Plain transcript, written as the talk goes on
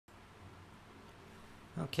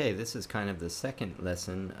Okay, this is kind of the second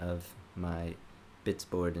lesson of my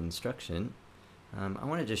Bitsboard instruction. I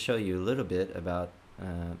wanted to show you a little bit about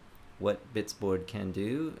what Bitsboard can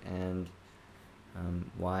do and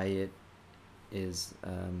why it is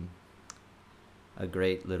a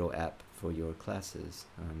great little app for your classes.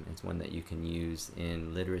 It's one that you can use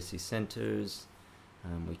in literacy centers.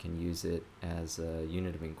 We can use it as a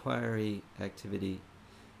unit of inquiry activity.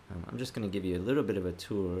 I'm just going to give you a little bit of a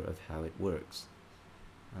tour of how it works.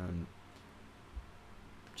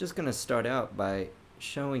 Just going to start out by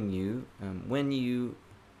showing you when you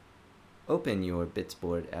open your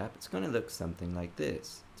Bitsboard app, it's going to look something like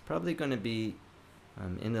this. It's probably going to be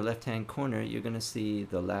in the left hand corner, you're going to see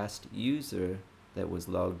the last user that was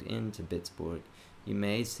logged into Bitsboard. You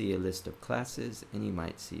may see a list of classes and you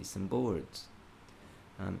might see some boards.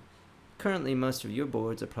 Currently most of your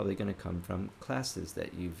boards are probably going to come from classes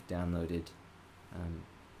that you've downloaded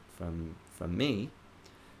from me.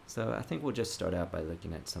 So I think we'll just start out by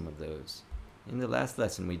looking at some of those. In the last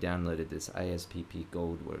lesson we downloaded this ISPP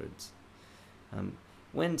Gold Words.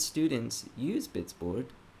 When students use Bitsboard,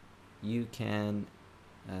 you can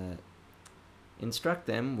instruct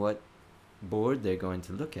them what board they're going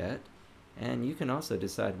to look at, and you can also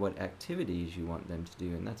decide what activities you want them to do,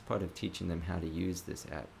 and that's part of teaching them how to use this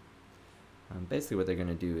app. Basically what they're going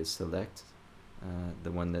to do is select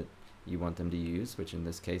the one that you want them to use, which in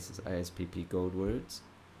this case is ISPP Gold Words.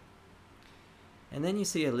 And then you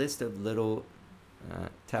see a list of little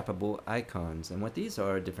tappable icons, and what these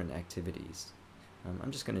are different activities.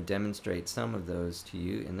 I'm just going to demonstrate some of those to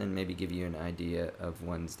you and then maybe give you an idea of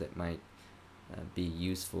ones that might be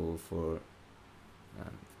useful for,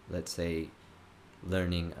 let's say,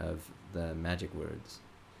 learning of the magic words.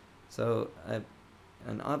 So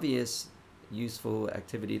an obvious useful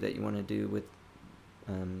activity that you want to do with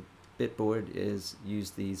Bitsboard is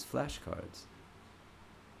use these flashcards.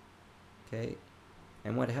 Okay,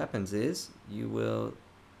 and what happens is you will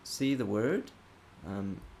see the word.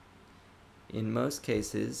 In most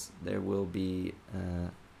cases there will be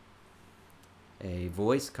a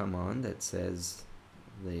voice come on that says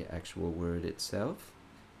the actual word itself,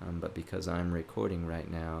 but because I'm recording right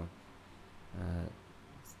now,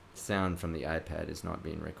 sound from the iPad is not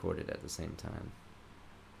being recorded at the same time.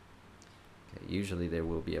 Okay, usually there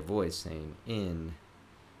will be a voice saying in,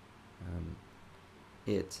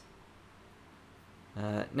 it.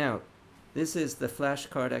 Now, this is the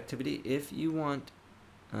flashcard activity. If you want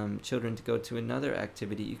children to go to another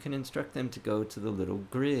activity, you can instruct them to go to the little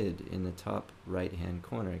grid in the top right hand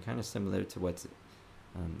corner, kind of similar to what's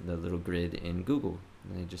the little grid in Google.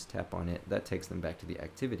 And they just tap on it. That takes them back to the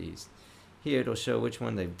activities. Here it'll show which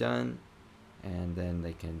one they've done, and then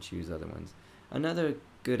they can choose other ones. Another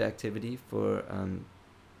good activity for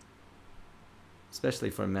especially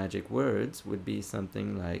for magic words would be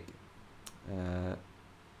something like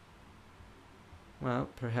well,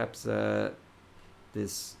 perhaps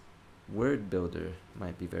this word builder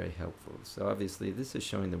might be very helpful. So obviously this is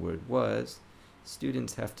showing the word was.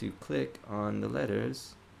 Students have to click on the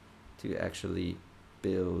letters to actually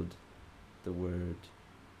build the word.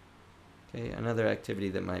 Okay, another activity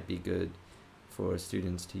that might be good for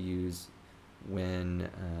students to use when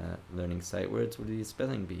learning sight words would be a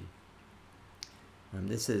spelling bee.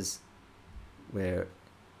 This is where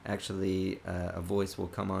actually a voice will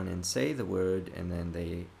come on and say the word, and then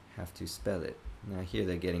they have to spell it. Now here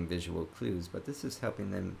they're getting visual clues, but this is helping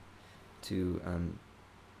them to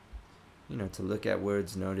you know, to look at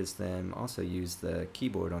words, notice them, also use the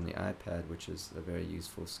keyboard on the iPad, which is a very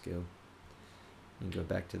useful skill. You can go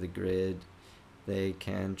back to the grid. They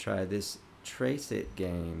can try this trace it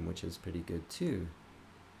game, which is pretty good too.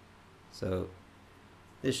 So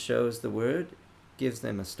this shows the word, gives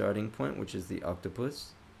them a starting point, which is the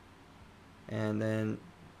octopus, and then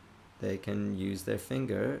they can use their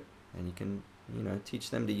finger, and you can, you know, teach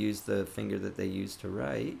them to use the finger that they use to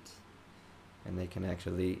write, and they can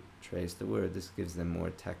actually trace the word. This gives them more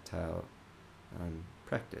tactile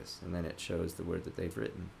practice, and then it shows the word that they've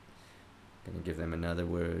written. I'm going to give them another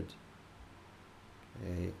word.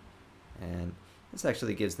 Okay, and this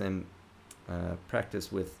actually gives them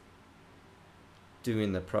practice with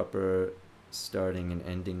doing the proper starting and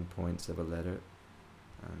ending points of a letter.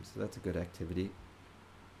 So that's a good activity.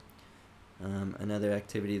 Another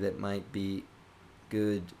activity that might be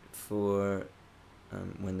good for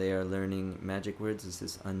when they are learning magic words is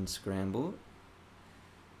this unscramble.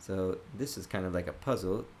 So this is kind of like a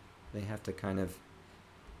puzzle. They have to kind of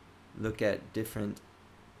look at different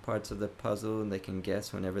parts of the puzzle, and they can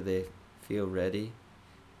guess whenever they feel ready.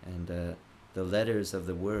 And the letters of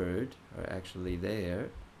the word are actually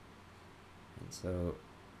there. And so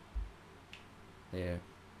there.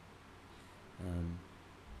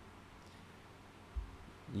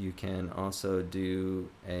 You can also do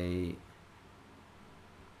a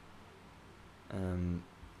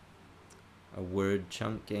word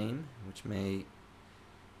chunk game, which may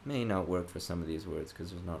not work for some of these words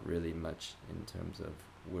because there's not really much in terms of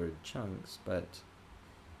word chunks, but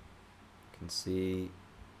you can see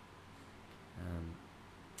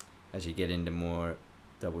as you get into more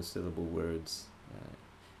double syllable words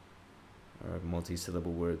or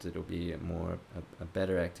multi-syllable words, it'll be a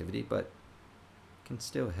better activity, but can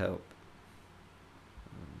still help.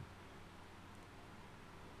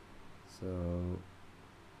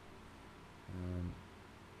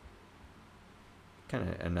 Kind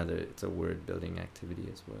of it's a word building activity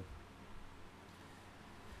as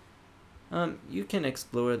well. You can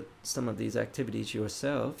explore some of these activities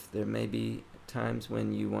yourself. There may be times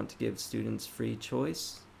when you want to give students free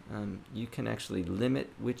choice. You can actually limit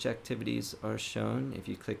which activities are shown if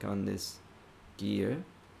you click on this gear.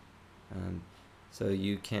 So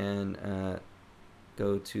you can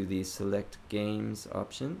go to the select games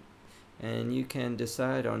option, and you can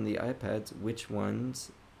decide on the iPads which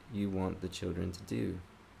ones you want the children to do.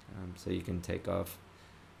 So you can take off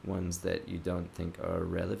ones that you don't think are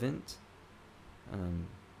relevant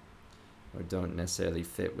or don't necessarily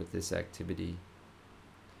fit with this activity.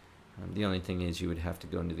 The only thing is you would have to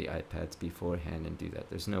go into the iPads beforehand and do that.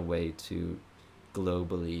 There's no way to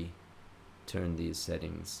globally turn these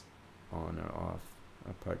settings on or off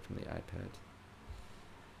apart from the iPad.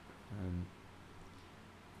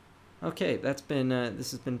 Okay, that's been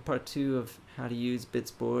this has been part 2 of how to use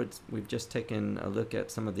Bitsboard. We've just taken a look at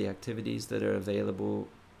some of the activities that are available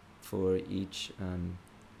for each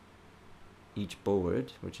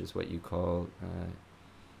board, which is what you call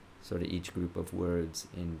sort of each group of words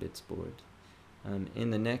in Bitsboard. In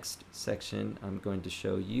the next section, I'm going to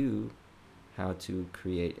show you how to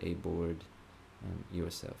create a board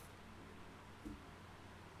yourself.